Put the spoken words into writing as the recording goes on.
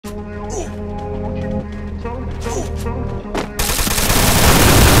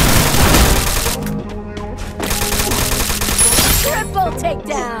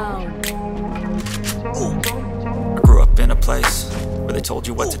told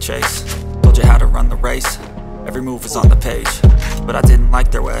you what to chase, told you how to run the race. Every move was on the page, but I didn't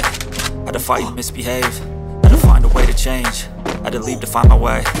like their way. Had to fight and misbehave, had to find a way to change, had to leave to find my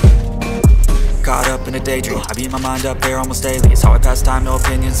way. Caught up in a daydream, I beat my mind up there almost daily. It's how I pass time, no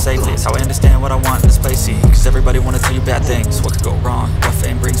opinions safely. It's how I understand what I want in this place, see. Cause everybody wanna tell you bad things, what could go wrong, what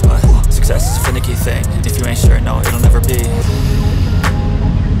fame brings. But success is a finicky thing, and if you ain't sure, no, it'll never be.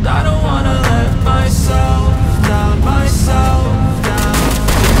 I don't wanna let myself down, myself down.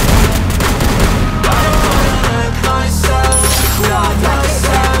 I don't wanna let myself down,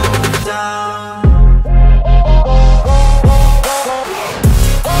 myself down.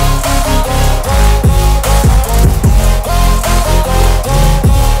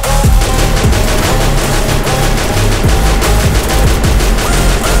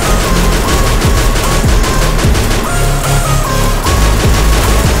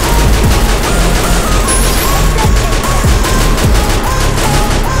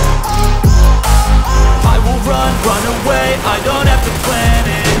 Run away, I don't have to plan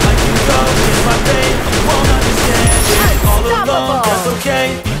it. I can go against my fate, I won't understand it. All alone, that's okay.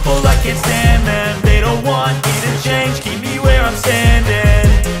 People, I can't stand them. They don't want me to change, keep me where I'm standing.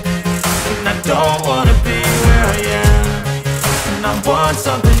 And I don't wanna be where I am, and I want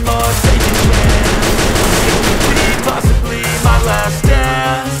something more, take a chance. It could be possibly my last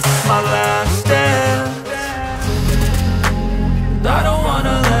dance, my last dance. I don't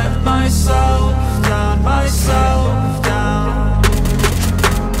wanna let myself down, myself down.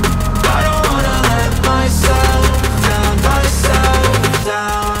 I don't wanna let myself down, myself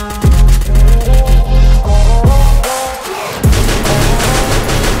down.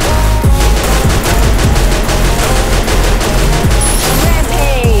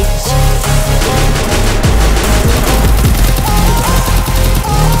 Rampage!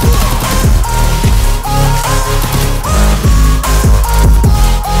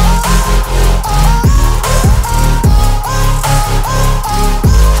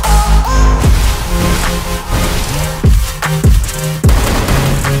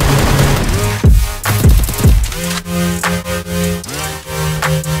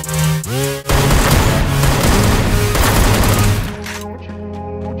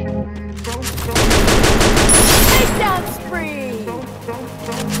 Takedown spree!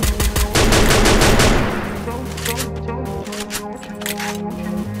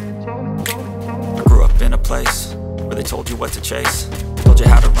 I grew up in a place where they told you what to chase, told you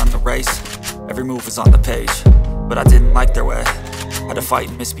how to run the race. Every move was on the page, but I didn't like their way. Had to fight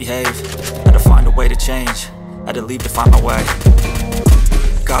and misbehave, had to find a way to change, had to leave to find my way.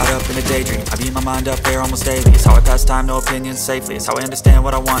 Caught up in a daydream, I beat my mind up there almost daily. It's how I pass time, no opinions safely. It's how I understand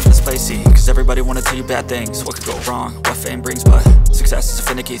what I want in this place, see. Cause everybody wanna tell you bad things, what could go wrong, what fame brings. But success is a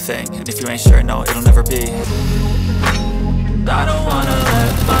finicky thing, and if you ain't sure, no, it'll never be. I don't wanna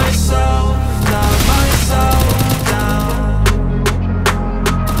let myself down, myself down.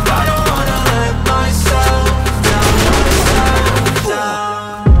 I don't wanna let myself down, myself down.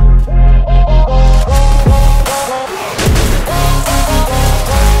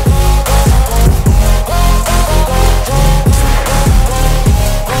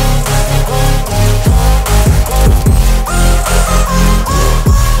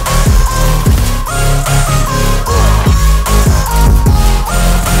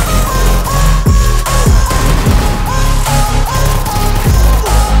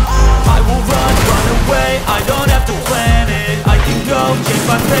 Change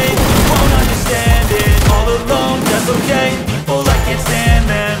my fate, you won't understand it. All alone, that's okay. People, I can't stand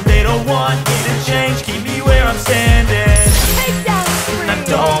them. They don't want me to